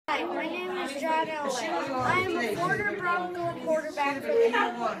Hi, my name is John Elway. I am a former Bronco quarterback for the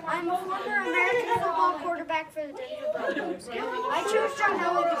I'm a former American football quarterback for the Denver Broncos. I chose John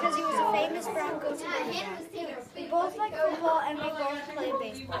Elway because he was a famous Broncos quarterback. We both like football and we both played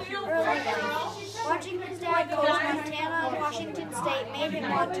baseball. Early life. Watching his dad coach Montana and Washington State made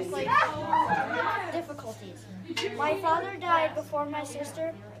him want to play football. Difficulties. My father died before my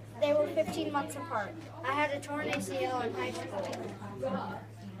sister. They were 15 months apart. I had a torn ACL in high school.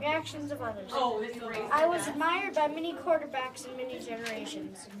 Reactions of others. I was admired by many quarterbacks in many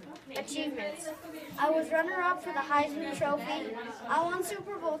generations. Achievements. I was runner-up for the Heisman Trophy. I won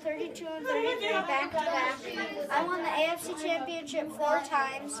Super Bowl 32 and 33 back-to-back. I won the AFC Championship 4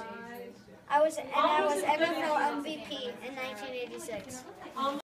 times. I was NFL MVP in 1986.